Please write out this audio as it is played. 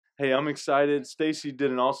Hey, I'm excited. Stacy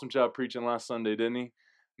did an awesome job preaching last Sunday, didn't he?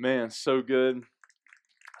 Man, so good.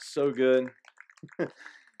 So good.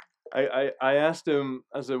 I asked him,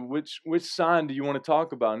 I said, which sign do you want to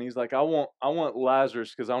talk about? And he's like, I want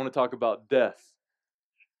Lazarus because I want to talk about death.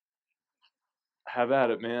 Have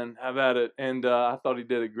at it, man. Have at it. And I thought he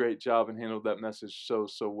did a great job and handled that message so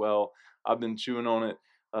well. I've been chewing on it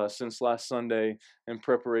since last Sunday in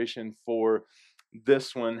preparation for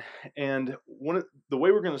this one. And the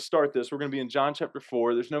way we're going to start this, we're going to be in John chapter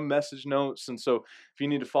 4. There's no message notes. And so if you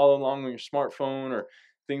need to follow along on your smartphone or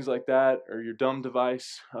things like that, or your dumb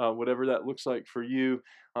device, whatever that looks like for you,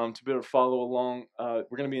 to be able to follow along,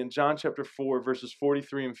 we're going to be in John chapter 4, verses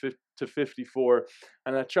 43 to 54.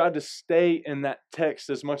 And I tried to stay in that text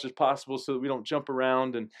as much as possible so that we don't jump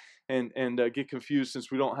around and get confused,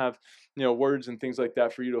 since we don't have words and things like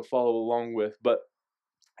that for you to follow along with. But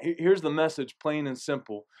here's the message, plain and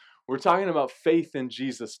simple. We're talking about faith in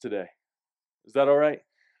Jesus today. Is that all right?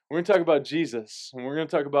 We're going to talk about Jesus, and we're going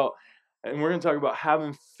to talk about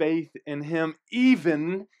having faith in Him,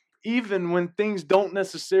 even when things don't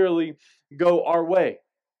necessarily go our way,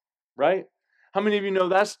 right? How many of you know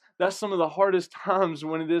that's some of the hardest times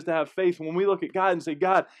when it is to have faith? When we look at God and say,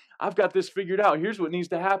 God, I've got this figured out. Here's what needs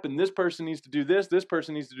to happen. This person needs to do this. This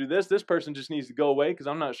person needs to do this. This person just needs to go away because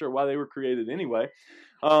I'm not sure why they were created anyway.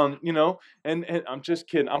 And I'm just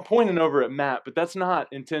kidding. I'm pointing over at Matt, but that's not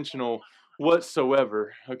intentional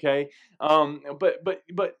whatsoever. Okay. But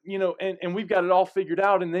and we've got it all figured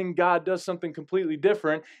out, and then God does something completely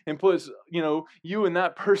different and puts, you and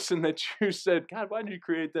that person that you said, God, why did you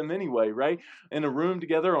create them anyway? Right? In a room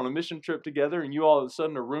together, on a mission trip together, and you all of a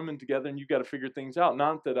sudden are rooming together, and you've got to figure things out.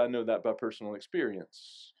 Not that I know that by personal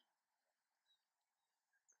experience.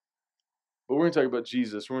 But we're going to talk about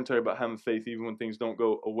Jesus. We're going to talk about having faith even when things don't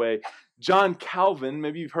go away. John Calvin,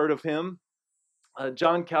 maybe you've heard of him.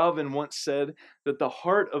 John Calvin once said that the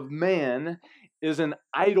heart of man is an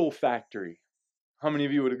idol factory. How many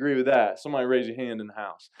of you would agree with that? Somebody raise your hand in the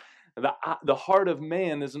house. The heart of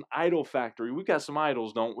man is an idol factory. We've got some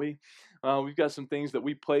idols, don't we? We've got some things that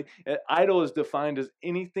we play. An idol is defined as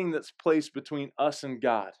anything that's placed between us and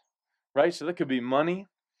God, right? So that could be money.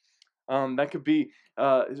 That could be,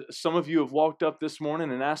 some of you have walked up this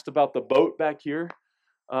morning and asked about the boat back here.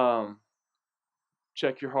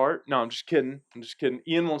 Check your heart. No, I'm just kidding.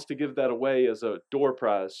 Ian wants to give that away as a door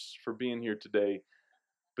prize for being here today.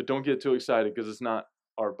 But don't get too excited because it's not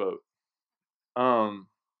our boat.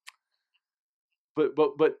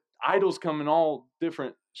 But idols come in all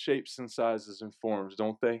different shapes and sizes and forms,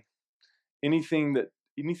 don't they? Anything that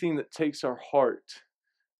takes our heart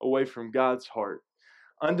away from God's heart.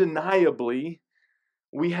 Undeniably,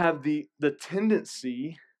 we have the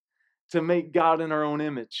tendency to make God in our own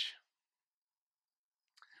image.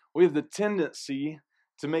 We have the tendency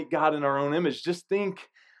to make God in our own image. Just think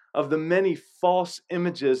of the many false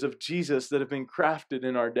images of Jesus that have been crafted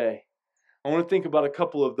in our day. I want to think about a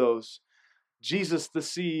couple of those. Jesus the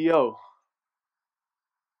CEO.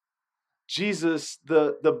 Jesus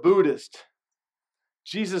the Buddhist.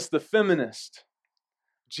 Jesus the feminist.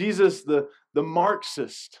 Jesus the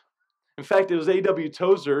Marxist. In fact, it was A.W.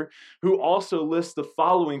 Tozer who also lists the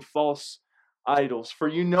following false idols.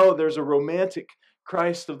 For there's a romantic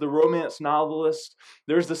Christ of the romance novelist.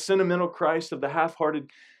 There's the sentimental Christ of the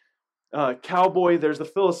half-hearted cowboy. There's the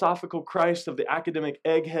philosophical Christ of the academic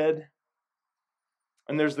egghead.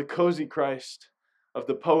 And there's the cozy Christ of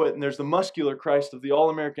the poet. And there's the muscular Christ of the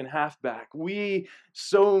all-American halfback. We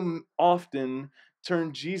so often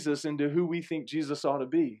turn Jesus into who we think Jesus ought to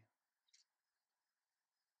be.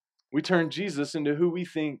 We turn Jesus into who we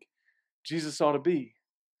think Jesus ought to be.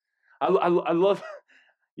 I love, I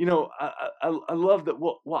love that.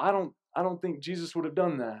 Well, I don't think Jesus would have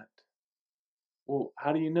done that. Well,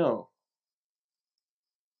 how do you know?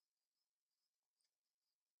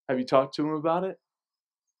 Have you talked to him about it?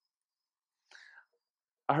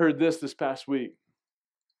 I heard this past week.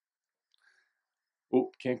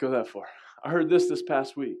 Oh, can't go that far. I heard this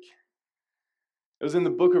past week. It was in the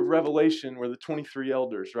book of Revelation where the 23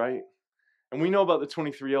 elders, right? And we know about the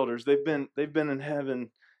 23 elders. They've been in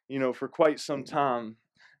heaven, for quite some time.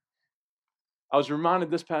 I was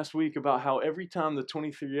reminded this past week about how every time the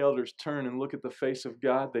 23 elders turn and look at the face of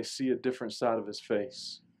God, they see a different side of His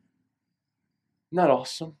face. Isn't that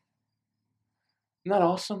awesome? Isn't that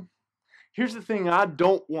awesome? Here's the thing I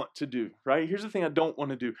don't want to do, right? Here's the thing I don't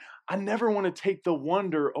want to do. I never want to take the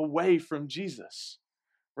wonder away from Jesus,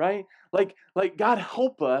 right? Like God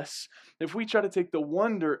help us if we try to take the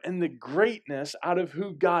wonder and the greatness out of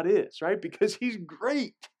who God is, right? Because He's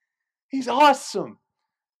great. He's awesome.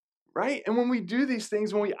 right? And when we do these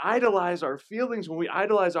things, when we idolize our feelings, when we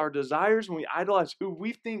idolize our desires, when we idolize who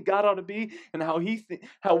we think God ought to be and how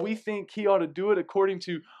we think he ought to do it according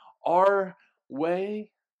to our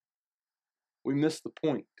way, we miss the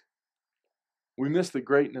point. We miss the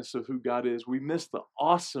greatness of who God is. We miss the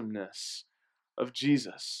awesomeness of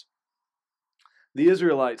Jesus. The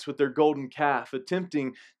Israelites, with their golden calf,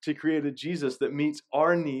 attempting to create a Jesus that meets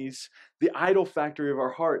our needs, the idol factory of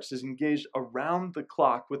our hearts is engaged around the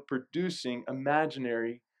clock with producing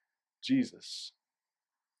imaginary Jesus.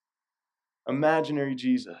 Imaginary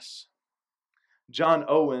Jesus. John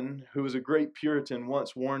Owen, who was a great Puritan,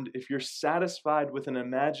 once warned, if you're satisfied with an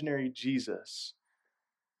imaginary Jesus,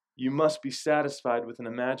 you must be satisfied with an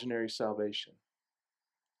imaginary salvation.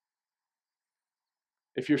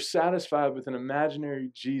 If you're satisfied with an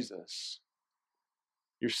imaginary Jesus,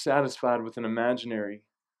 you're satisfied with an imaginary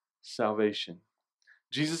salvation.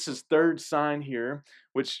 Jesus' third sign here,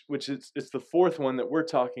 which it's the fourth one that we're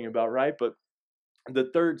talking about, right? But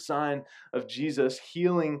the third sign of Jesus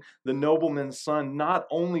healing the nobleman's son not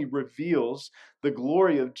only reveals the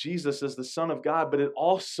glory of Jesus as the Son of God, but it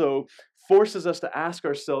also forces us to ask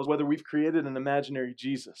ourselves whether we've created an imaginary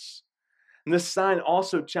Jesus. And this sign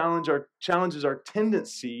also challenges our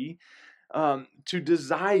tendency to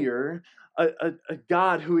desire a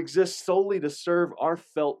God who exists solely to serve our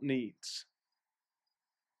felt needs.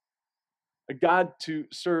 A God to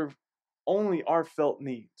serve only our felt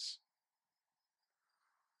needs.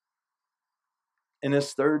 In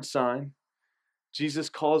his third sign, Jesus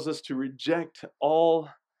calls us to reject all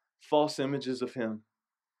false images of him.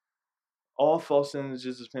 All false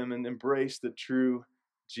images of him and embrace the true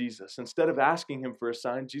Jesus. Instead of asking him for a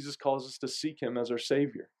sign, Jesus calls us to seek him as our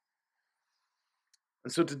Savior.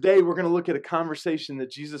 And so today we're going to look at a conversation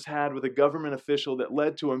that Jesus had with a government official that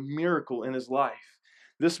led to a miracle in his life.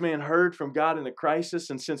 This man heard from God in a crisis,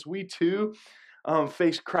 and since we too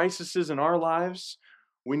face crises in our lives,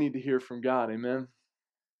 we need to hear from God. Amen?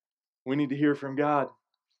 We need to hear from God.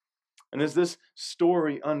 And as this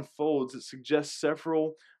story unfolds, it suggests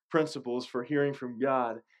several principles for hearing from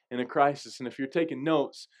God in a crisis. And if you're taking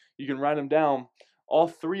notes, you can write them down. All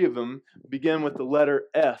three of them begin with the letter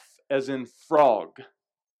F, as in frog.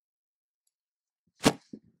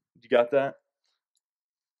 You got that?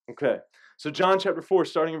 Okay. So John chapter 4,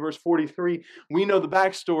 starting in verse 43, we know the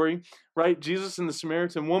backstory, right? Jesus and the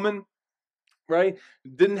Samaritan woman, right?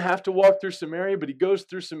 Didn't have to walk through Samaria, but he goes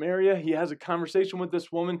through Samaria. He has a conversation with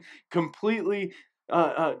this woman, completely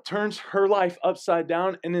turns her life upside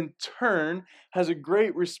down, and in turn has a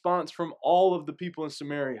great response from all of the people in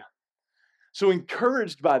Samaria. So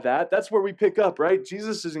encouraged by that, that's where we pick up, right?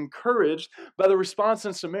 Jesus is encouraged by the response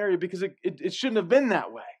in Samaria because it shouldn't have been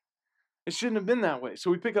that way. It shouldn't have been that way.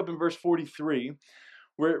 So we pick up in verse 43,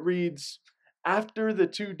 where it reads, after the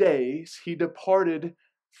 2 days, he departed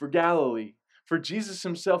for Galilee. For Jesus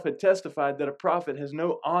himself had testified that a prophet has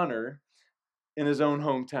no honor in his own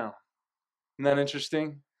hometown. Isn't that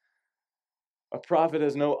interesting? A prophet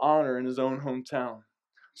has no honor in his own hometown.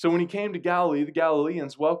 So when he came to Galilee, the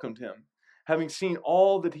Galileans welcomed him, having seen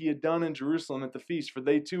all that he had done in Jerusalem at the feast, for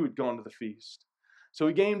they too had gone to the feast. So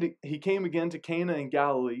he came again to Cana in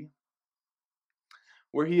Galilee,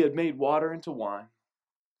 where he had made water into wine.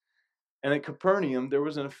 And at Capernaum there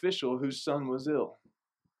was an official whose son was ill.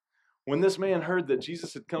 When this man heard that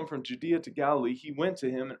Jesus had come from Judea to Galilee, he went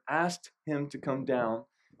to him and asked him to come down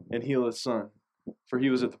and heal his son, for he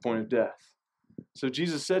was at the point of death. So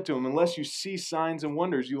Jesus said to him, unless you see signs and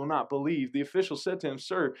wonders, you will not believe. The official said to him,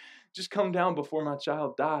 sir, just come down before my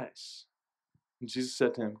child dies. And Jesus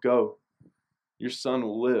said to him, go, your son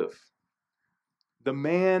will live. The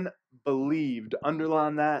man believed,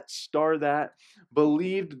 underline that, star that,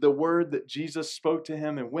 believed the word that Jesus spoke to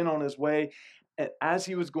him and went on his way. And as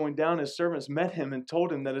he was going down, his servants met him and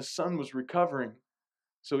told him that his son was recovering.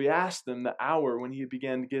 So he asked them the hour when he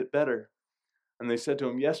began to get better. And they said to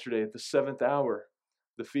him, yesterday at the 7th hour,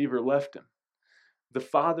 the fever left him. The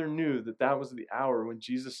father knew that that was the hour when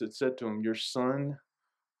Jesus had said to him, your son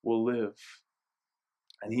will live.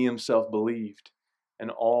 And he himself believed,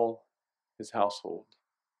 and all his household.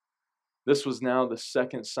 This was now the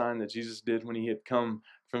second sign that Jesus did when he had come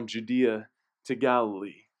from Judea to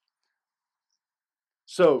Galilee.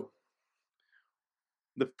 So,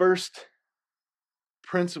 the first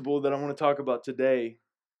principle that I want to talk about today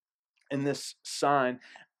in this sign,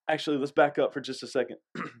 actually, let's back up for just a second.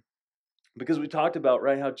 Because we talked about,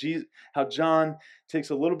 right, how John takes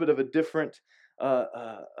a little bit of a different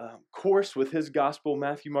course with his gospel.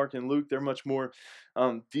 Matthew, Mark, and Luke, they're much more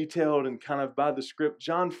detailed and kind of by the script.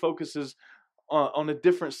 John focuses on a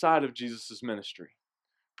different side of Jesus' ministry.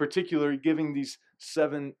 particularly giving these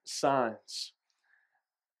 7 signs.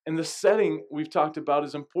 And the setting we've talked about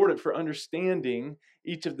is important for understanding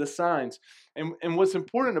each of the signs. And what's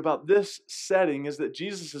important about this setting is that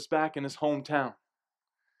Jesus is back in his hometown.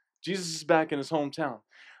 Jesus is back in his hometown.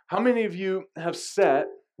 How many of you have sat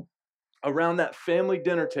around that family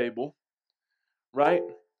dinner table, right?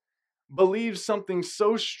 Believe something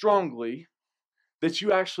so strongly that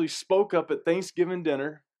you actually spoke up at Thanksgiving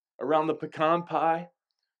dinner around the pecan pie,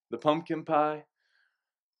 the pumpkin pie,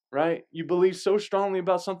 right? You believe so strongly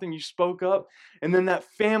about something, you spoke up, and then that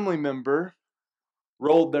family member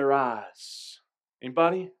rolled their eyes.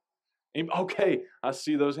 Anybody? Okay, I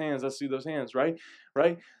see those hands. I see those hands, right?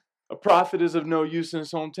 Right? A prophet is of no use in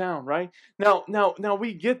his hometown, right? Now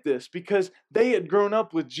we get this because they had grown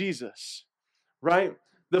up with Jesus, right?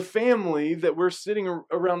 The family that we're sitting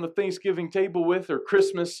around the Thanksgiving table with, or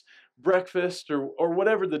Christmas breakfast, or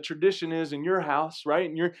whatever the tradition is in your house, right?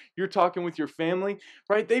 And you're talking with your family,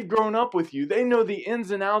 right? They've grown up with you. They know the ins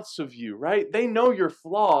and outs of you, right? They know your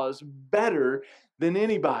flaws better than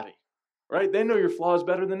anybody. Right? They know your flaws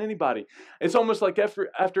better than anybody. It's almost like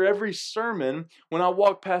after every sermon, when I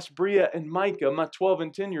walk past Bria and Micah, my 12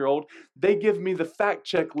 and 10-year-old, they give me the fact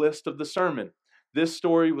check list of the sermon. This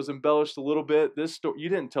story was embellished a little bit. You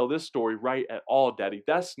didn't tell this story right at all, Daddy.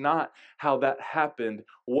 That's not how that happened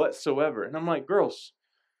whatsoever. And I'm like, girls,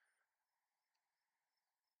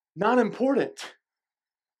 not important.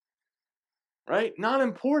 Right? Not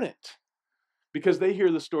important. Because they hear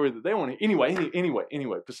the story that they want to. Anyway,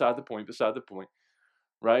 beside the point,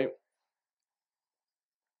 right?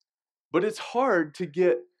 But it's hard to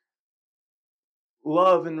get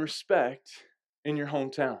love and respect in your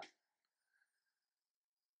hometown.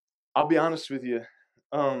 I'll be honest with you.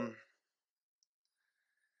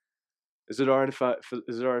 Is it all right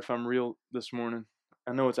if I'm real this morning?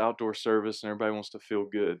 I know it's outdoor service and everybody wants to feel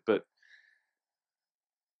good, but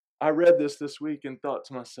I read this week and thought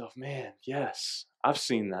to myself, man, yes, I've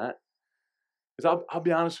seen that. Because I'll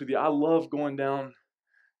be honest with you, I love going down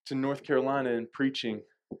to North Carolina and preaching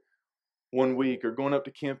one week, or going up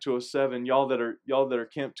to Camp 207. Y'all that are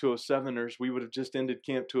Camp 207ers, we would have just ended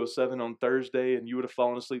Camp 207 on Thursday, and you would have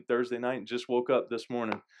fallen asleep Thursday night and just woke up this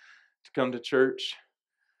morning to come to church.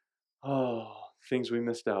 Oh, things we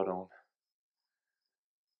missed out on.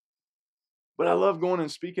 But I love going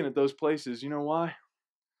and speaking at those places. You know why?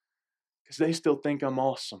 Because they still think I'm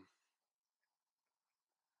awesome.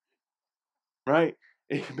 Right?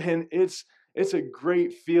 Man, it's a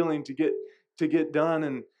great feeling to get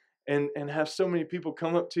done and have so many people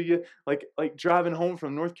come up to you, like driving home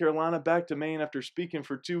from North Carolina back to Maine after speaking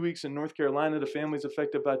for 2 weeks in North Carolina to families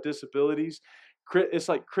affected by disabilities. It's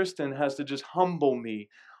like Kristen has to just humble me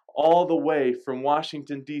all the way from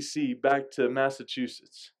Washington, D.C. back to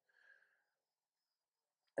Massachusetts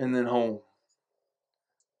and then home.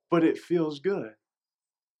 But it feels good,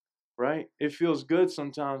 right? It feels good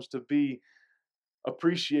sometimes to be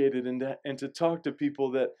appreciated and to talk to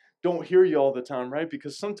people that don't hear you all the time, right?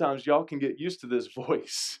 Because sometimes y'all can get used to this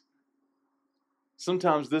voice.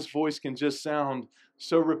 Sometimes this voice can just sound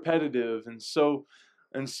so repetitive and so,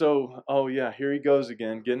 oh yeah, here he goes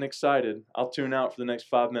again, getting excited. I'll tune out for the next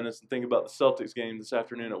 5 minutes and think about the Celtics game this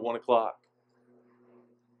afternoon at 1 o'clock.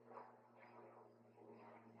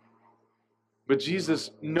 But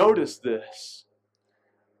Jesus noticed this.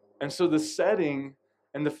 And so the setting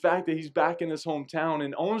and the fact that he's back in his hometown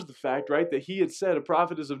and owns the fact, right, that he had said a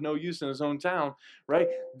prophet is of no use in his hometown, right,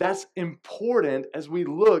 that's important as we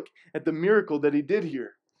look at the miracle that he did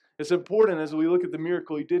here. It's important as we look at the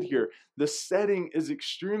miracle he did here. The setting is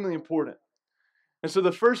extremely important. And so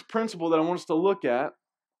the first principle that I want us to look at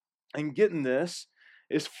and get in this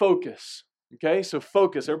is focus. Okay, so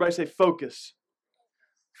focus. Everybody say focus.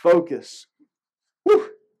 Focus. Woo!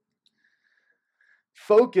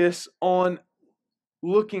 Focus on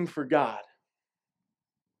looking for God.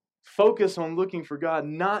 Focus on looking for God,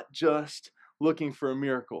 not just looking for a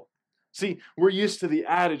miracle. See, we're used to the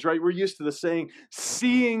adage, right? We're used to the saying,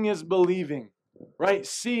 seeing is believing, right?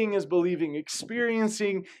 Seeing is believing,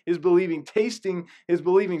 experiencing is believing, tasting is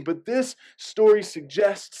believing. But this story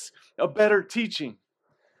suggests a better teaching,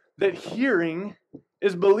 that hearing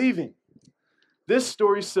is believing. This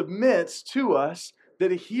story submits to us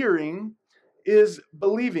that hearing is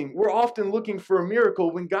believing. We're often looking for a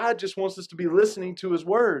miracle when God just wants us to be listening to his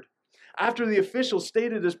word. After the official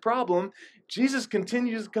stated his problem, Jesus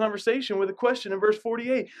continues the conversation with a question in verse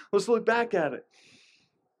 48. Let's look back at it.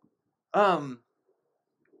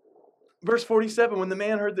 Verse 47, when the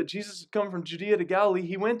man heard that Jesus had come from Judea to Galilee,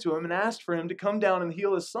 he went to him and asked for him to come down and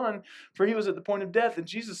heal his son, for he was at the point of death. And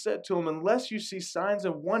Jesus said to him, unless you see signs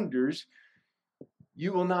and wonders,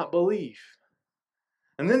 you will not believe.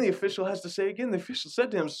 And then the official has to say again, the official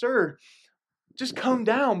said to him, Sir, just come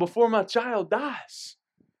down before my child dies.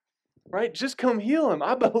 Right? Just come heal him.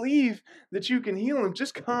 I believe that you can heal him.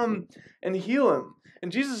 Just come and heal him.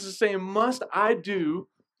 And Jesus is saying, must I do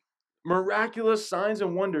miraculous signs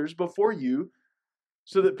and wonders before you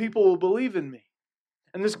so that people will believe in me?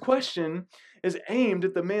 And this question is aimed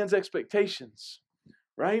at the man's expectations,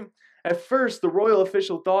 right? At first, the royal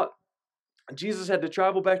official thought Jesus had to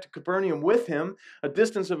travel back to Capernaum with him, a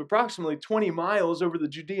distance of approximately 20 miles over the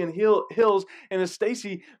Judean hills. And as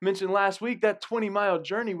Stacy mentioned last week, that 20-mile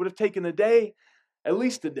journey would have taken a day, at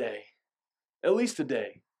least a day, at least a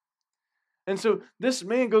day. And so this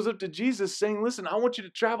man goes up to Jesus saying, listen, I want you to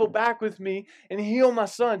travel back with me and heal my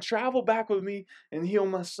son. Travel back with me and heal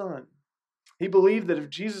my son. He believed that if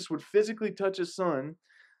Jesus would physically touch his son,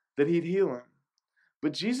 that he'd heal him.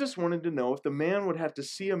 But Jesus wanted to know if the man would have to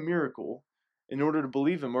see a miracle in order to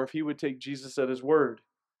believe him, or if he would take Jesus at his word.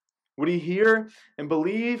 Would he hear and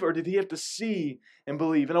believe, or did he have to see and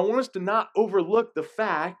believe? And I want us to not overlook the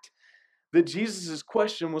fact that Jesus'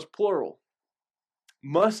 question was plural.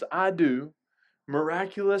 Must I do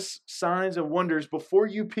miraculous signs and wonders before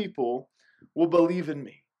you people will believe in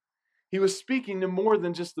me? He was speaking to more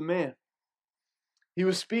than just the man. He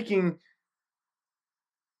was speaking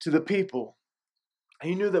to the people.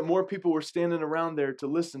 He knew that more people were standing around there to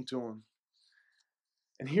listen to him.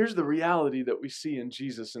 And here's the reality that we see in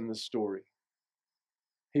Jesus in this story.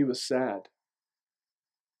 He was sad.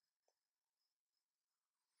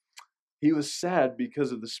 He was sad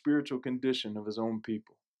because of the spiritual condition of his own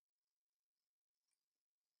people.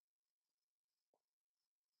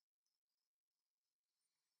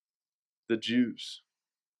 The Jews,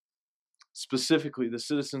 specifically the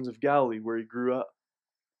citizens of Galilee where he grew up.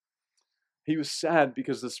 He was sad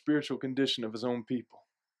because of the spiritual condition of his own people.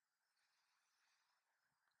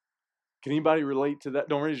 Can anybody relate to that?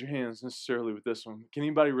 Don't raise your hands necessarily with this one. Can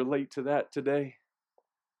anybody relate to that today?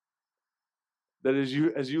 That as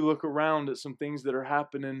you look around at some things that are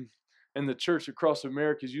happening in the church across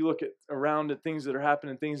America, as you look around at things that are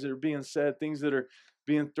happening, things that are being said, things that are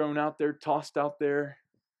being thrown out there, tossed out there,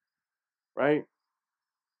 right?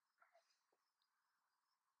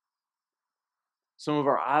 Some of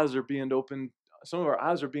our eyes are being opened. Some of our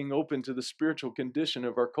eyes are being opened to the spiritual condition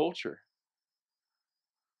of our culture.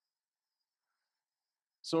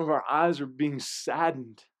 Some of our eyes are being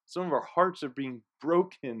saddened. Some of our hearts are being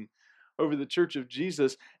broken over the church of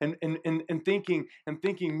Jesus and thinking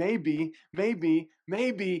maybe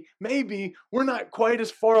we're not quite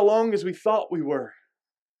as far along as we thought we were.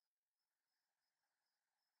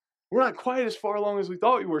 We're not quite as far along as we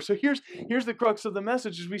thought we were. So here's the crux of the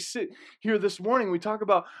message. As we sit here this morning, we talk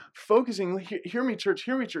about focusing. Hear me, church.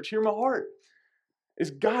 Hear me, church. Hear my heart.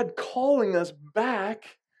 Is God calling us back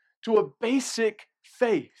to a basic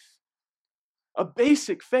faith? A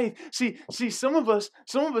basic faith. See, some of us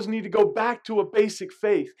need to go back to a basic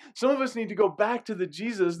faith. Some of us need to go back to the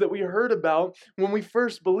Jesus that we heard about when we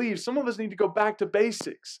first believed. Some of us need to go back to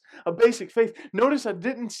basics, a basic faith. Notice I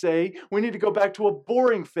didn't say we need to go back to a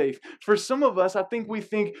boring faith. For some of us, I think we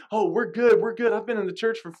think, oh, we're good. I've been in the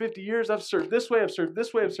church for 50 years. I've served this way, I've served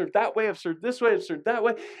this way, I've served that way, I've served this way, I've served that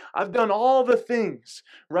way. I've done all the things,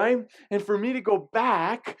 right? And for me to go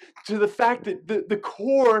back to the fact that the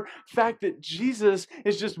core fact that Jesus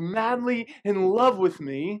is just madly in love with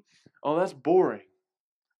me, oh, that's boring.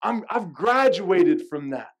 I've graduated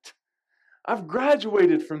from that. I've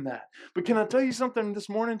graduated from that. But can I tell you something this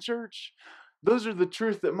morning, church? Those are the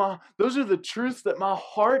truths that my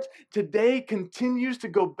heart today continues to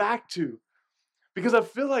go back to. Because I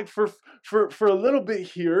feel like for a little bit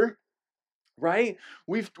here, right?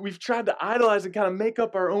 We've tried to idolize and kind of make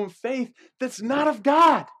up our own faith that's not of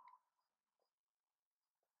God.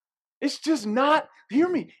 It's just not, hear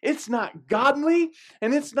me, it's not godly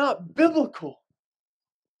and it's not biblical.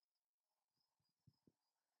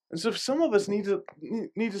 And so some of us need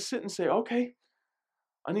to sit and say, okay,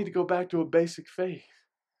 I need to go back to a basic faith.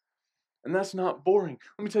 And that's not boring.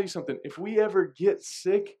 Let me tell you something. If we ever get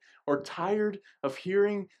sick or tired of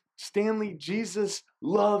hearing, Stanley, Jesus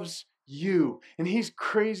loves you, and he's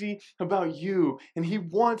crazy about you, and he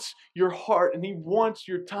wants your heart, and he wants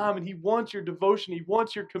your time, and he wants your devotion, he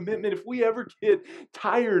wants your commitment. If we ever get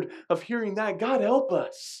tired of hearing that, God help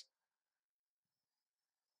us.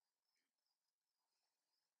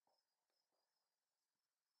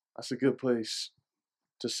 That's a good place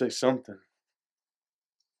to say something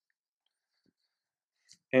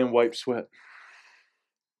and wipe sweat.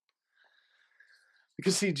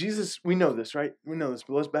 Because see, Jesus, we know this, right? We know this,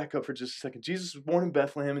 but let's back up for just a second. Jesus was born in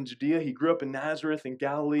Bethlehem in Judea. He grew up in Nazareth in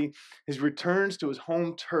Galilee. He returns to his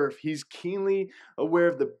home turf. He's keenly aware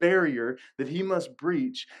of the barrier that he must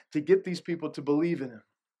breach to get these people to believe in him,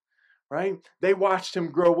 right? They watched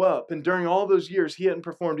him grow up, and during all those years, he hadn't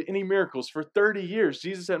performed any miracles. For 30 years,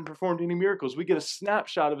 Jesus hadn't performed any miracles. We get a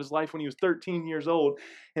snapshot of his life when he was 13 years old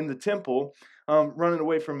in the temple, running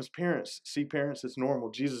away from his parents. See, parents, it's normal.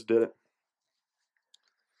 Jesus did it.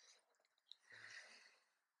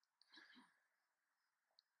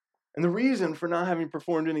 And the reason for not having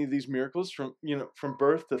performed any of these miracles from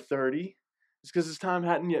birth to 30 is because his time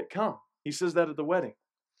hadn't yet come. He says that at the wedding.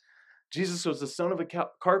 Jesus was the son of a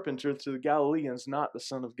carpenter to the Galileans, not the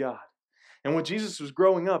son of God. And when Jesus was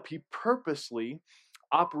growing up, he purposely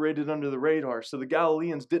operated under the radar. So the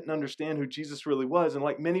Galileans didn't understand who Jesus really was. And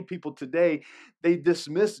like many people today, they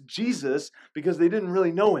dismissed Jesus because they didn't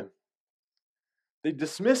really know him. They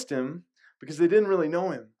dismissed him because they didn't really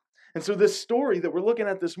know him. And so this story that we're looking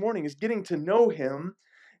at this morning is getting to know him,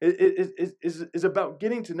 is about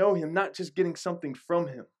getting to know him, not just getting something from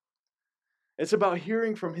him. It's about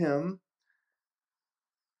hearing from him.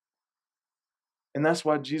 And that's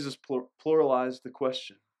why Jesus pluralized the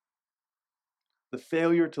question. The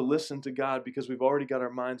failure to listen to God because we've already got our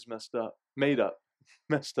minds messed up, made up,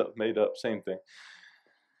 same thing,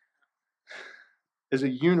 is a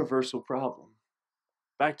universal problem.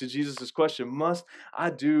 Back to Jesus' question, must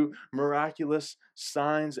I do miraculous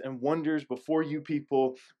signs and wonders before you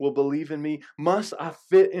people will believe in me? Must I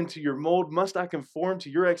fit into your mold? Must I conform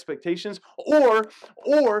to your expectations?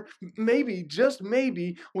 Or maybe, just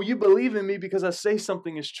maybe, will you believe in me because I say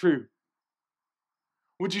something is true?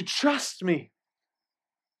 Would you trust me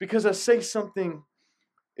because I say something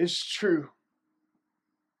is true?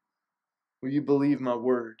 Will you believe my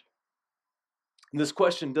word? This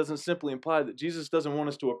question doesn't simply imply that Jesus doesn't want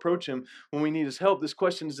us to approach him when we need his help. This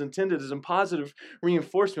question is intended as a positive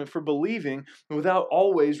reinforcement for believing without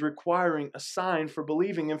always requiring a sign for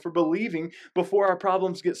believing, and for believing before our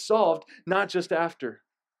problems get solved, not just after.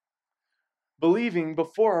 Believing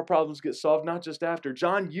before our problems get solved, not just after.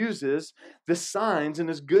 John uses the signs in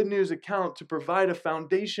his good news account to provide a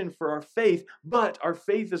foundation for our faith, but our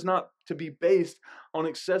faith is not to be based on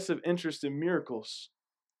excessive interest in miracles.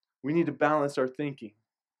 We need to balance our thinking.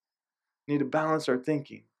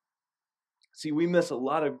 See, we miss a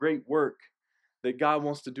lot of great work that God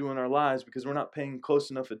wants to do in our lives because we're not paying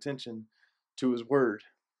close enough attention to his word.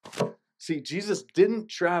 See, Jesus didn't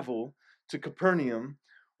travel to Capernaum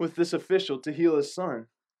with this official to heal his son.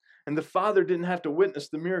 And the father didn't have to witness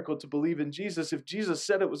the miracle to believe in Jesus. If Jesus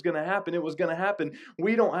said it was going to happen, it was going to happen.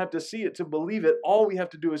 We don't have to see it to believe it. All we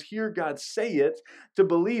have to do is hear God say it to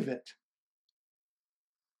believe it.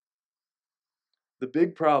 The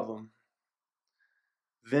big problem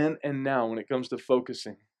then and now when it comes to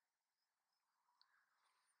focusing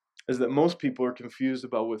is that most people are confused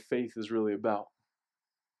about what faith is really about.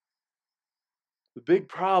 The big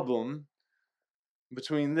problem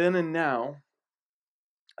between then and now,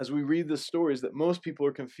 as we read this story, is that most people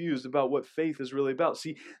are confused about what faith is really about.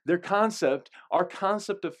 See, our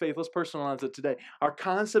concept of faith, let's personalize it today. Our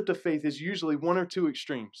concept of faith is usually one or two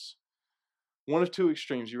extremes. One of two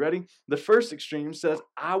extremes. You ready? The first extreme says,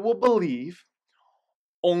 I will believe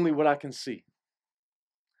only what I can see.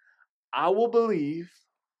 I will believe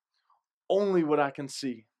only what I can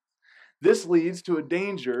see. This leads to a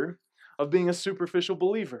danger of being a superficial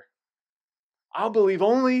believer. I'll believe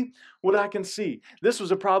only what I can see. This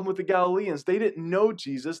was a problem with the Galileans. They didn't know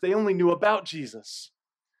Jesus. They only knew about Jesus.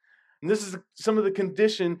 And this is some of the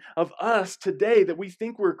condition of us today, that we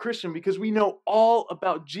think we're a Christian because we know all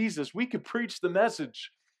about Jesus. We could preach the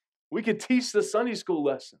message. We could teach the Sunday school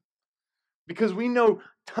lesson because we know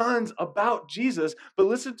tons about Jesus. But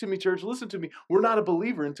listen to me, church, listen to me. We're not a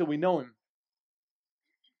believer until we know him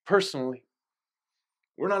personally.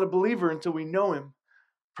 We're not a believer until we know him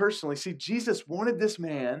personally. See, Jesus wanted this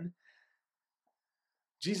man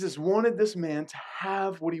to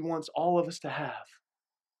have what he wants all of us to have.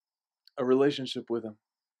 A relationship with him.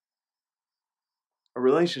 A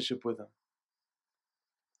relationship with him.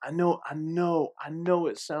 I know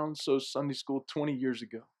it sounds so Sunday school 20 years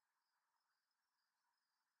ago.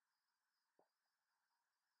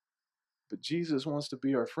 But Jesus wants to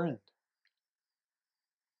be our friend.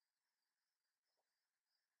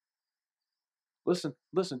 Listen,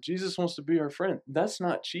 Jesus wants to be our friend. That's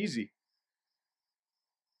not cheesy.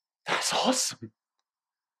 That's awesome.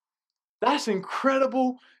 That's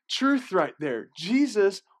incredible truth right there.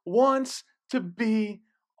 Jesus wants to be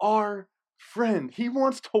our friend. He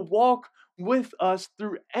wants to walk with us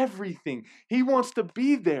through everything. He wants to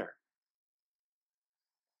be there.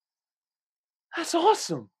 That's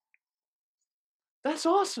awesome. That's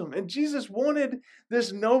awesome. And Jesus wanted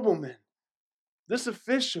this nobleman, this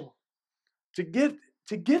official, to get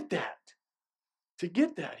that. To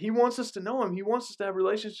get that. He wants us to know him. He wants us to have a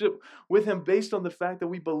relationship with him based on the fact that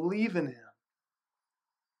we believe in him.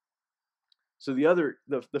 So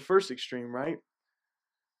the first extreme, right?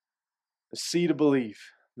 See to believe.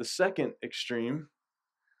 The second extreme,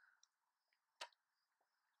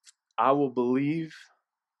 I will believe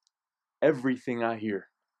everything I hear.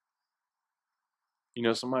 You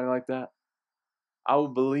know somebody like that? I will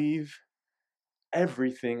believe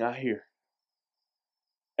everything I hear.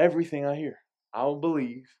 Everything I hear. I will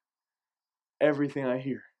believe everything I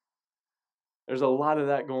hear. There's a lot of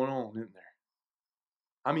that going on, isn't there?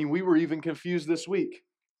 I mean, we were even confused this week.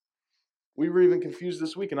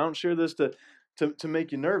 And I don't share this to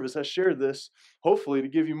make you nervous. I share this hopefully to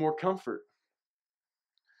give you more comfort.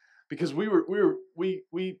 Because we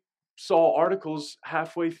saw articles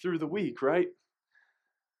halfway through the week, right?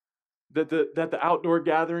 That the outdoor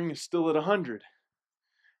gathering is still at 100.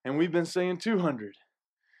 And we've been saying 200.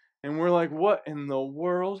 And we're like, what in the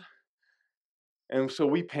world? And so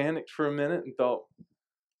we panicked for a minute and thought,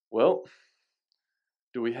 well,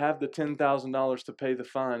 do we have the $10,000 to pay the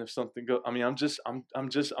fine if something goes? I mean, I'm just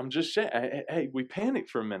hey, we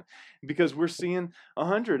panicked for a minute because we're seeing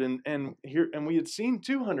 100 and we had seen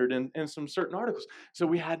 200 in some certain articles. So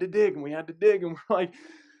we had to dig and we're like,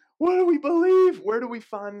 what do we believe? Where do we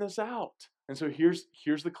find this out? And so here's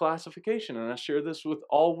the classification, and I share this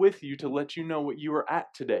with you to let you know what you are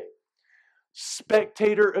at today.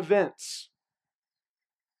 Spectator events.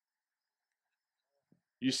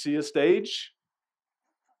 You see a stage,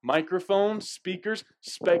 microphones, speakers,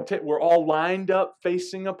 we're all lined up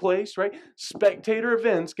facing a place, right? Spectator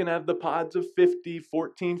events can have the pods of 50,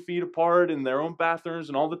 14 feet apart in their own bathrooms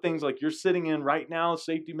and all the things like you're sitting in right now,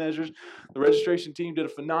 safety measures. The registration team did a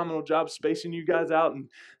phenomenal job spacing you guys out and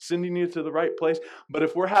sending you to the right place. But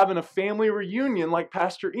if we're having a family reunion like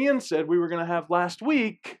Pastor Ian said we were going to have last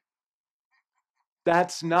week,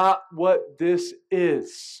 that's not what this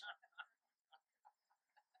is.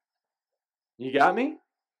 You got me?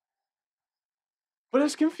 But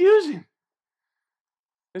it's confusing.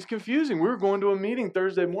 It's confusing. We were going to a meeting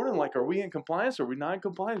Thursday morning like, are we in compliance? Are we not in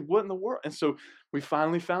compliance? What in the world? And so we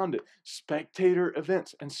finally found it. Spectator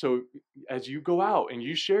events. And so as you go out and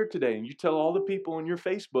you share today and you tell all the people on your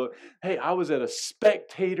Facebook, hey, I was at a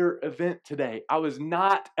spectator event today. I was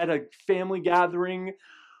not at a family gathering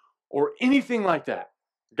or anything like that.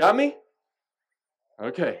 Got me?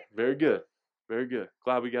 Okay, very good. Very good.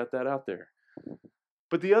 Glad we got that out there.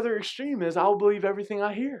 But the other extreme is I'll believe everything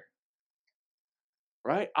I hear.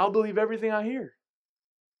 Right? I'll believe everything I hear.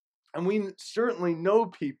 And we certainly know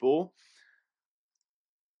people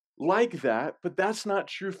like that, but that's not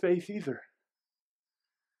true faith either.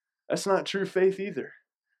 That's not true faith either.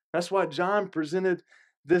 That's why John presented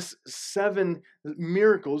this 7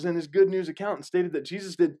 miracles in his good news account and stated that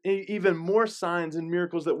Jesus did even more signs and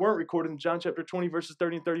miracles that weren't recorded in John chapter 20, verses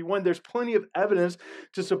 30 and 31. There's plenty of evidence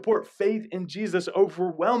to support faith in Jesus,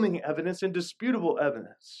 overwhelming evidence, indisputable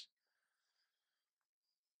evidence.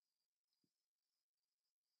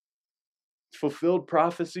 Fulfilled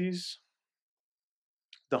prophecies,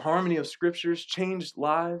 the harmony of scriptures, changed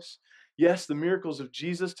lives. Yes, the miracles of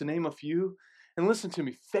Jesus, to name a few. And listen to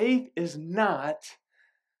me, faith is not,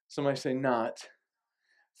 somebody say not,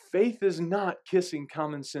 faith is not kissing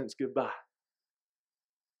common sense goodbye.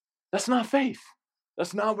 That's not faith.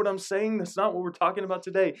 That's not what I'm saying. That's not what we're talking about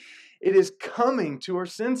today. It is coming to our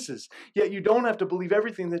senses. Yet you don't have to believe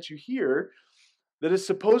everything that you hear that is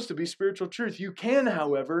supposed to be spiritual truth. You can,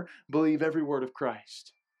 however, believe every word of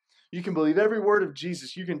Christ. You can believe every word of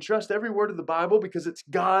Jesus. You can trust every word of the Bible because it's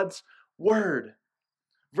God's word.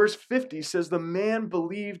 Verse 50 says the man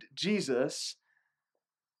believed Jesus'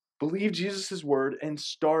 word and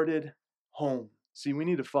started home. See, we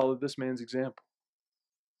need to follow this man's example.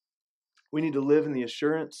 We need to live in the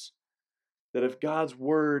assurance that if God's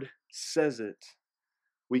word says it,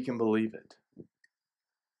 we can believe it.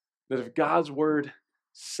 That if God's word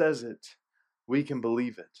says it, we can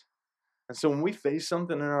believe it. And so when we face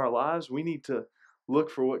something in our lives, we need to look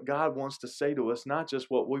for what God wants to say to us, not just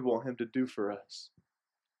what we want him to do for us.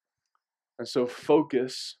 And so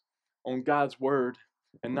focus on God's word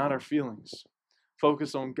and not our feelings.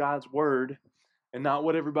 Focus on God's word and not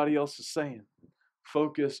what everybody else is saying.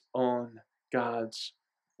 Focus on God's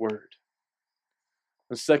word.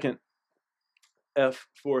 The second F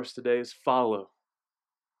for us today is follow.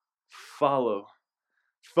 Follow.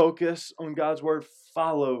 Focus on God's word.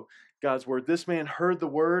 Follow God's word. This man heard the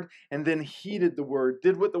word and then heeded the word,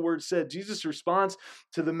 did what the word said. Jesus' response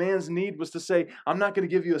to the man's need was to say, I'm not going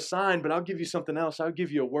to give you a sign, but I'll give you something else. I'll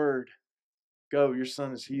give you a word. Go, your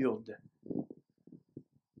son is healed.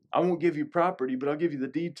 I won't give you property, but I'll give you the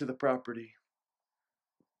deed to the property.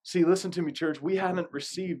 See, listen to me, church. We haven't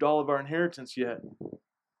received all of our inheritance yet,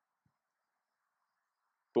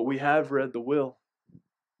 but we have read the will.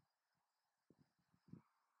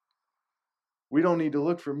 We don't need to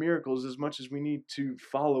look for miracles as much as we need to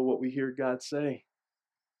follow what we hear God say.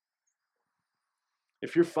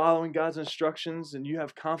 If you're following God's instructions and you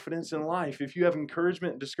have confidence in life, if you have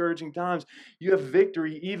encouragement in discouraging times, you have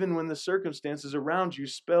victory even when the circumstances around you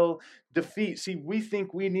spell defeat. See, we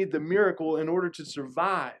think we need the miracle in order to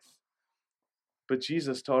survive. But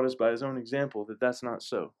Jesus taught us by his own example that that's not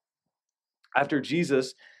so. After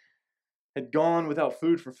Jesus had gone without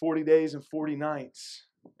food for 40 days and 40 nights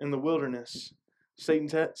in the wilderness, Satan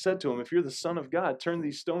said to him, if you're the Son of God, turn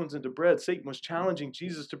these stones into bread. Satan was challenging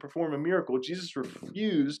Jesus to perform a miracle. Jesus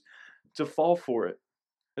refused to fall for it.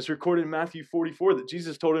 It's recorded in Matthew 44 that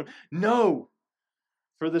Jesus told him, no,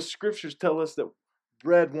 for the scriptures tell us that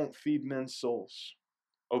bread won't feed men's souls.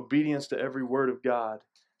 Obedience to every word of God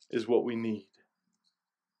is what we need.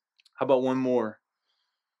 How about one more?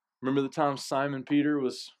 Remember the time Simon Peter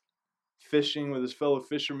was fishing with his fellow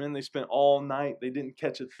fishermen? They spent all night. They didn't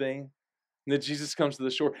catch a thing. And then Jesus comes to the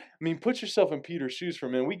shore. I mean, put yourself in Peter's shoes for a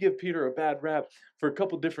minute. We give Peter a bad rap for a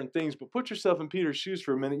couple different things, but put yourself in Peter's shoes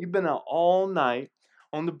for a minute. You've been out all night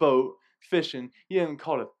on the boat fishing. You haven't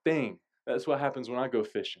caught a thing. That's what happens when I go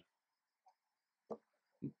fishing.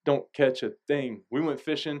 Don't catch a thing. We went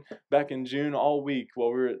fishing back in June all week while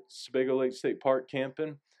we were at Sebago Lake State Park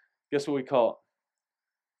camping. Guess what we caught?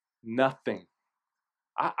 Nothing.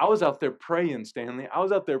 I was out there praying, Stanley. I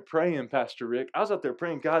was out there praying, Pastor Rick. I was out there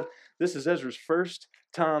praying, God, this is Ezra's first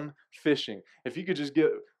time fishing. If you could just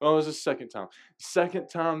it was his second time. Second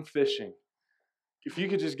time fishing. If you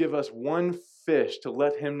could just give us one fish to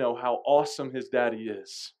let him know how awesome his daddy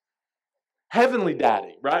is. Heavenly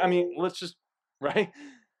daddy, right? I mean, let's just, right?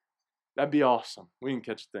 That'd be awesome. We didn't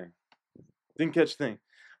catch a thing. Didn't catch a thing.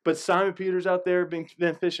 But Simon Peter's out there, been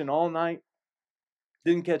fishing all night.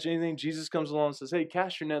 Didn't catch anything. Jesus comes along and says, hey,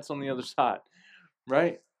 cast your nets on the other side,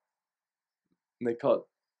 right? And they caught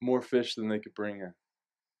more fish than they could bring in.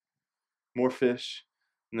 More fish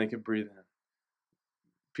than they could breathe in.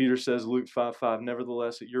 Peter says, Luke 5:5,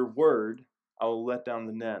 nevertheless, at your word, I will let down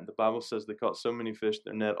the net. The Bible says they caught so many fish,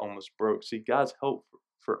 their net almost broke. See, God's help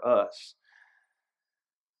for us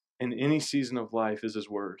in any season of life is his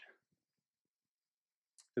word.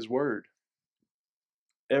 His word.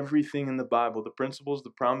 Everything in the Bible, the principles, the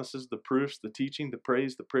promises, the proofs, the teaching, the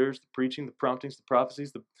praise, the prayers, the preaching, the promptings, the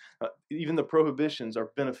prophecies, even the prohibitions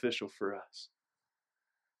are beneficial for us.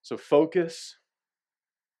 So focus,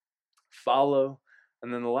 follow,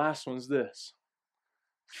 and then the last one's this.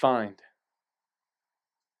 Find.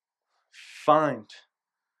 Find.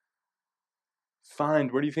 Find.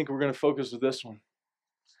 Where do you think we're going to focus with this one?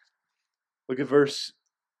 Look at verse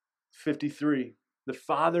 53. The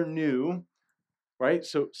father knew, right?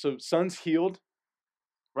 So son's healed,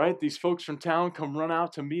 right? These folks from town come run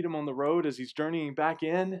out to meet him on the road as he's journeying back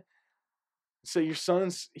in. Say, your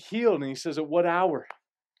son's healed. And he says, at what hour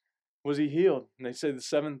was he healed? And they say the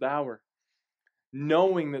 7th hour.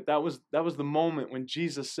 Knowing that was the moment when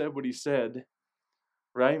Jesus said what he said,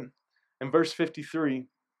 right? In verse 53,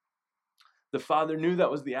 the father knew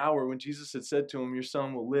that was the hour when Jesus had said to him, your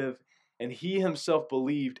son will live. And he himself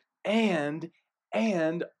believed, and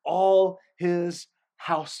all his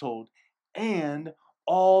household. And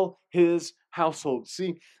all his household.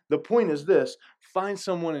 See, the point is this. Find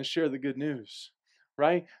someone and share the good news,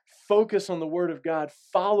 right? Focus on the word of God.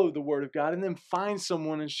 Follow the word of God. And then find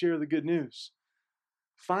someone and share the good news.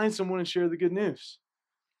 Find someone and share the good news.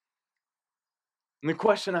 And the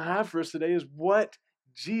question I have for us today is what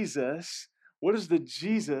is the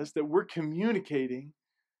Jesus that we're communicating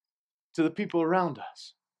to the people around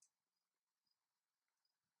us?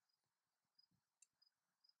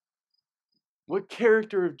 What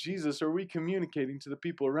character of Jesus are we communicating to the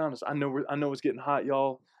people around us? I know it's getting hot,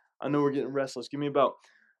 y'all. I know we're getting restless. Give me about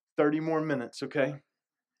 30 more minutes, okay?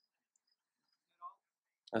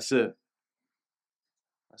 That's it.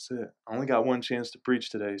 That's it. I only got one chance to preach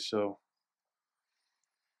today, so.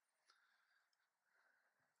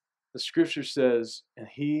 The scripture says, and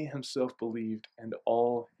he himself believed, and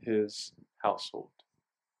all his household.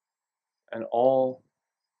 And all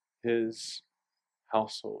his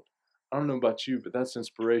household. I don't know about you, but that's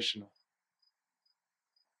inspirational.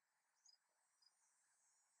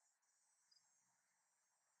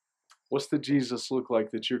 What's the Jesus look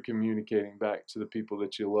like that you're communicating back to the people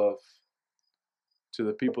that you love, to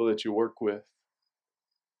the people that you work with?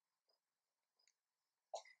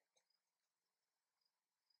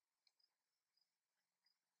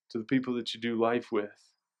 To the people that you do life with?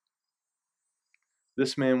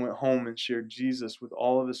 This man went home and shared Jesus with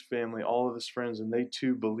all of his family, all of his friends, and they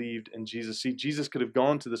too believed in Jesus. See, Jesus could have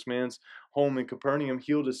gone to this man's home in Capernaum,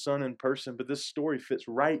 healed his son in person, but this story fits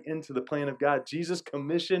right into the plan of God. Jesus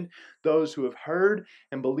commissioned those who have heard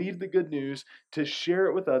and believed the good news to share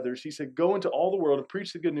it with others. He said, go into all the world and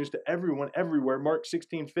preach the good news to everyone, everywhere, Mark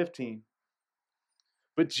 16:15.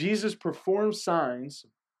 But Jesus performed signs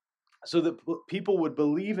so that people would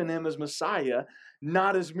believe in him as Messiah,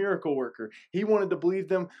 not as miracle worker. He wanted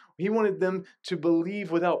them to believe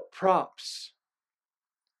without props.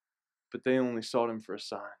 But they only sought him for a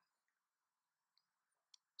sign.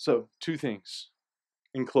 So, two things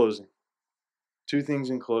in closing.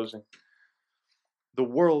 The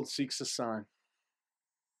world seeks a sign.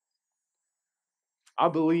 I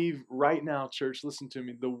believe right now, church, listen to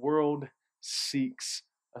me, the world seeks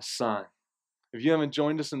a sign. If you haven't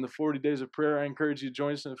joined us in the 40 days of prayer, I encourage you to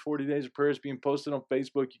join us in the 40 days of prayer. It's being posted on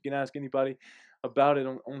Facebook. You can ask anybody about it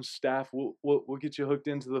on staff. We'll get you hooked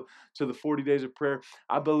into the 40 days of prayer.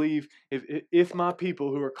 I believe if my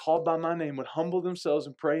people who are called by my name would humble themselves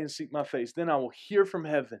and pray and seek my face, then I will hear from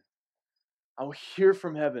heaven. I will hear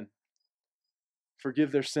from heaven,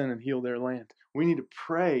 forgive their sin and heal their land. We need to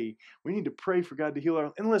pray. We need to pray for God to heal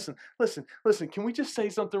our. And listen. Can we just say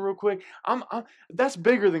something real quick? That's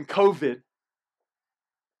bigger than COVID.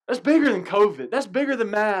 That's bigger than COVID. That's bigger than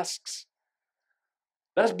masks.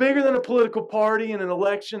 That's bigger than a political party and an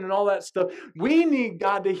election and all that stuff. We need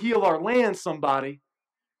God to heal our land, somebody.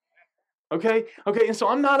 Okay, and so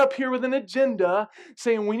I'm not up here with an agenda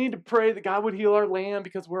saying we need to pray that God would heal our land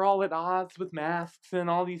because we're all at odds with masks and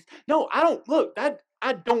all these. No, I don't. Look,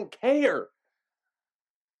 I don't care.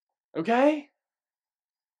 Okay?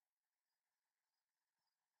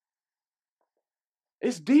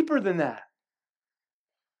 It's deeper than that.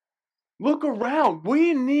 Look around.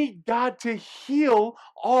 We need God to heal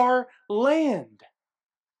our land.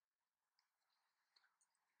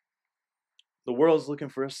 The world's looking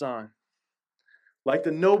for a sign. Like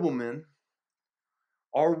the nobleman,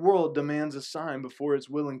 our world demands a sign before it's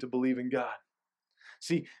willing to believe in God.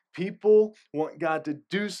 See, people want God to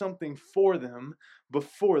do something for them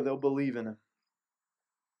before they'll believe in Him.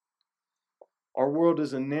 Our world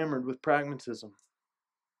is enamored with pragmatism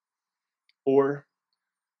or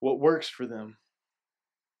what works for them.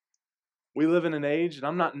 We live in an age, and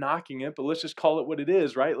I'm not knocking it, but let's just call it what it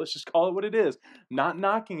is, right? Let's just call it what it is. Not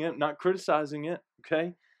knocking it, not criticizing it,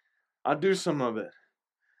 okay? I do some of it.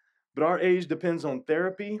 But our age depends on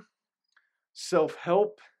therapy,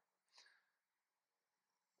 self-help,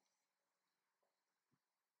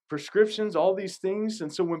 prescriptions, all these things.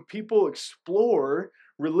 And so when people explore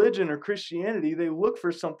religion or Christianity, they look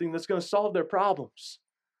for something that's going to solve their problems.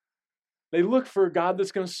 They look for a God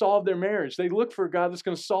that's going to solve their marriage. They look for a God that's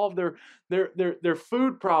going to solve their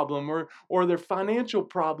food problem or their financial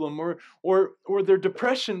problem or their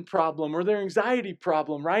depression problem or their anxiety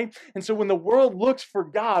problem, right? And so when the world looks for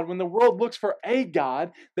God, when the world looks for a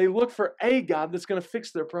God, they look for a God that's going to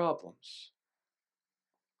fix their problems.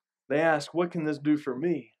 They ask, what can this do for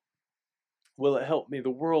me? Will it help me? The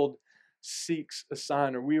world seeks a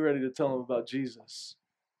sign. Are we ready to tell them about Jesus?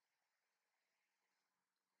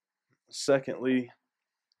 Secondly,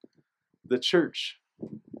 the church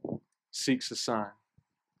seeks a sign.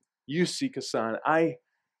 You seek a sign. I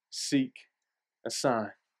seek a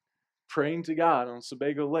sign. Praying to God on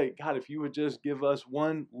Sebago Lake, God, if you would just give us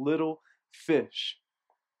one little fish.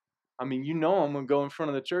 I mean, I'm going to go in front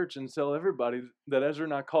of the church and tell everybody that Ezra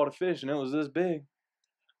and I caught a fish and it was this big.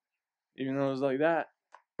 Even though it was like that.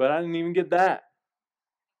 But I didn't even get that.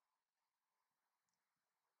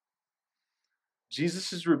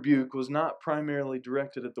 Jesus' rebuke was not primarily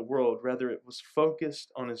directed at the world. Rather, it was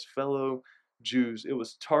focused on his fellow Jews. It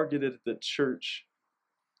was targeted at the church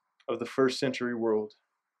of the first century world.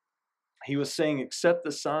 He was saying, accept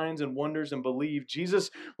the signs and wonders and believe.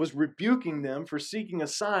 Jesus was rebuking them for seeking a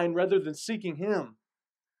sign rather than seeking him.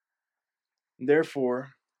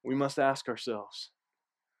 Therefore, we must ask ourselves,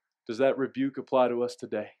 does that rebuke apply to us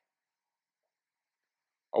today?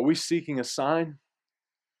 Are we seeking a sign?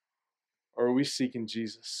 Or are we seeking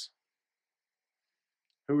Jesus?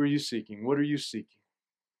 Who are you seeking? What are you seeking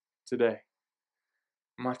today?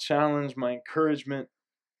 My challenge, my encouragement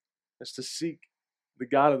is to seek the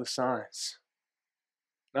God of the signs,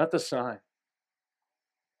 not the sign.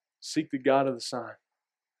 Seek the God of the sign.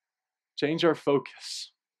 Change our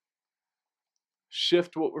focus.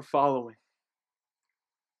 shift what we're following,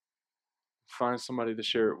 find somebody to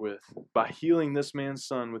share it with. By healing this man's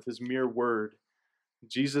son with his mere word,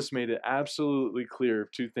 Jesus made it absolutely clear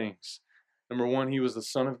of two things. Number one, he was the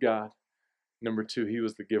Son of God. Number two, he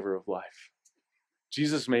was the giver of life.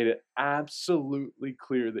 Jesus made it absolutely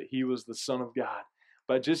clear that he was the Son of God.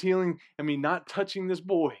 By just healing, not touching this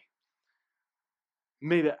boy,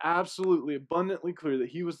 made it absolutely abundantly clear that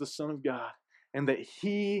he was the Son of God and that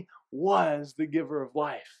he was the giver of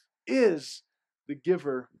life, is the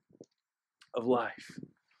giver of life.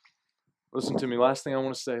 Listen to me. Last thing I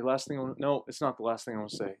want to say. No, it's not the last thing I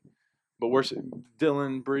want to say. But worship,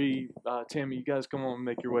 Dylan, Bree, Tammy, you guys come on and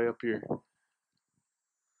make your way up here.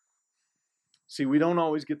 See, we don't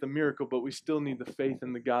always get the miracle, but we still need the faith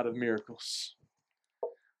in the God of miracles.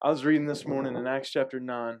 I was reading this morning in Acts chapter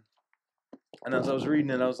 9, and as I was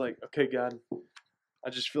reading it, I was like, okay, God, I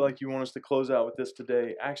just feel like you want us to close out with this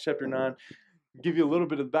today. Acts chapter 9, give you a little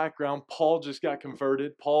bit of background. Paul just got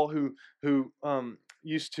converted. Paul, who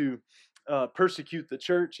used to persecute the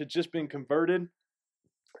church, had just been converted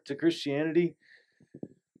to Christianity.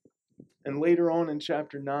 And later on in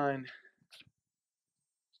chapter 9,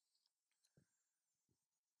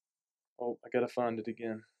 oh, I got to find it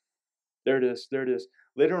again. There it is.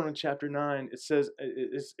 Later on in chapter 9, it says,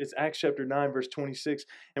 it's Acts chapter 9, verse 26.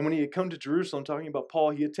 And when he had come to Jerusalem, talking about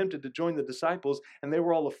Paul, he attempted to join the disciples, and they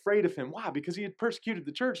were all afraid of him. Why? Because he had persecuted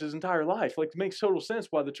the church his entire life. Like, it makes total sense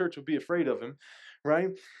why the church would be afraid of him, right?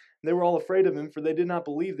 They were all afraid of him, for they did not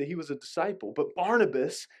believe that he was a disciple. But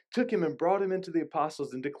Barnabas took him and brought him into the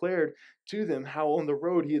apostles and declared to them how on the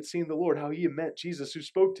road he had seen the Lord, how he had met Jesus who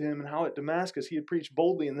spoke to him, and how at Damascus he had preached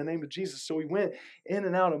boldly in the name of Jesus. So he went in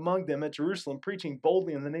and out among them at Jerusalem, preaching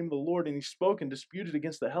boldly in the name of the Lord, and he spoke and disputed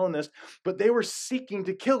against the Hellenists, but they were seeking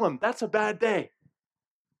to kill him. That's a bad day,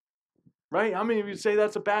 right? How many of you say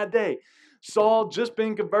that's a bad day? Saul just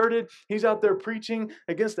been converted. He's out there preaching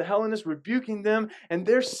against the Hellenists, rebuking them, and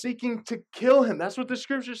they're seeking to kill him. That's what the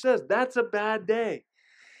scripture says. That's a bad day.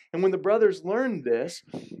 And when the brothers learned this,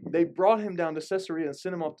 they brought him down to Caesarea and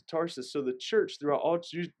sent him off to Tarsus. So the church throughout all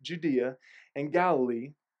Judea and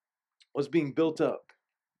Galilee was being built up.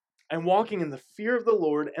 And walking in the fear of the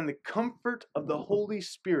Lord and the comfort of the Holy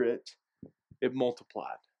Spirit, it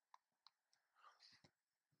multiplied.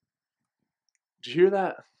 Did you hear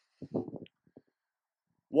that?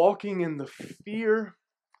 Walking in the fear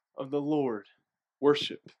of the Lord,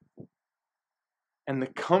 worship, and the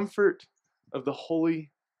comfort of the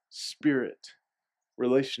Holy Spirit,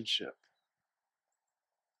 relationship.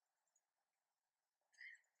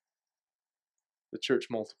 The church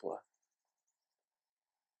multiplied.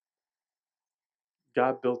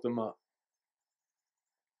 God built them up.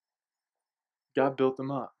 God built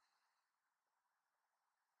them up.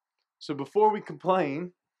 So before we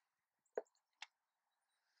complain,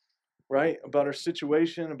 right, about our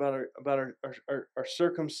situation, about our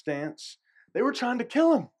circumstance, they were trying to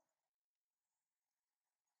kill him.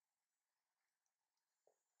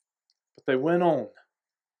 But they went on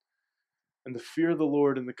in the fear of the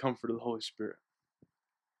Lord and the comfort of the Holy Spirit.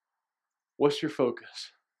 What's your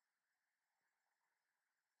focus?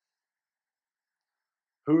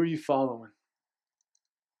 Who are you following?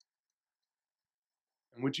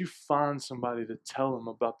 And would you find somebody to tell them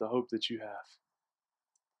about the hope that you have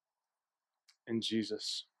in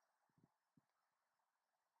Jesus?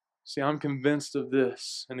 See, I'm convinced of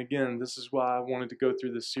this. And again, this is why I wanted to go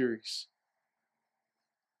through this series.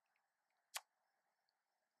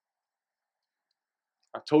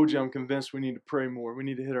 I told you I'm convinced we need to pray more. We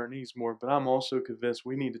need to hit our knees more. But I'm also convinced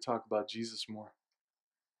we need to talk about Jesus more.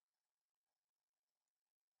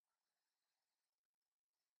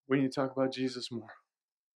 We need to talk about Jesus more.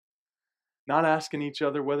 Not asking each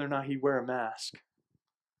other whether or not he wear a mask.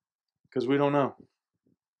 Because we don't know.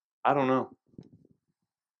 I don't know.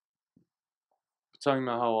 But talking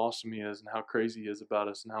about how awesome he is and how crazy he is about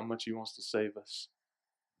us and how much he wants to save us.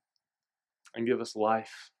 And give us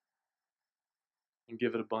life. And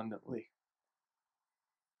give it abundantly.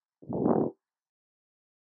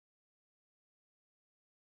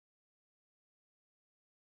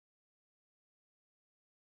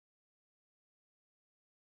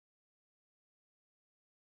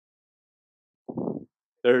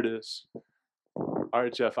 There it is. All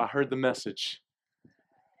right, Jeff, I heard the message.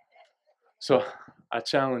 So I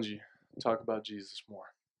challenge you to talk about Jesus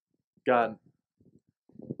more. God,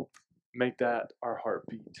 make that our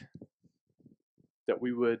heartbeat. That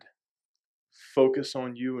we would focus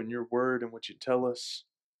on you and your word and what you tell us.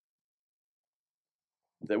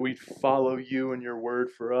 That we'd follow you and your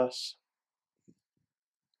word for us.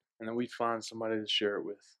 And that we'd find somebody to share it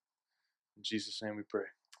with. In Jesus' name we pray.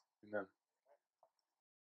 Amen.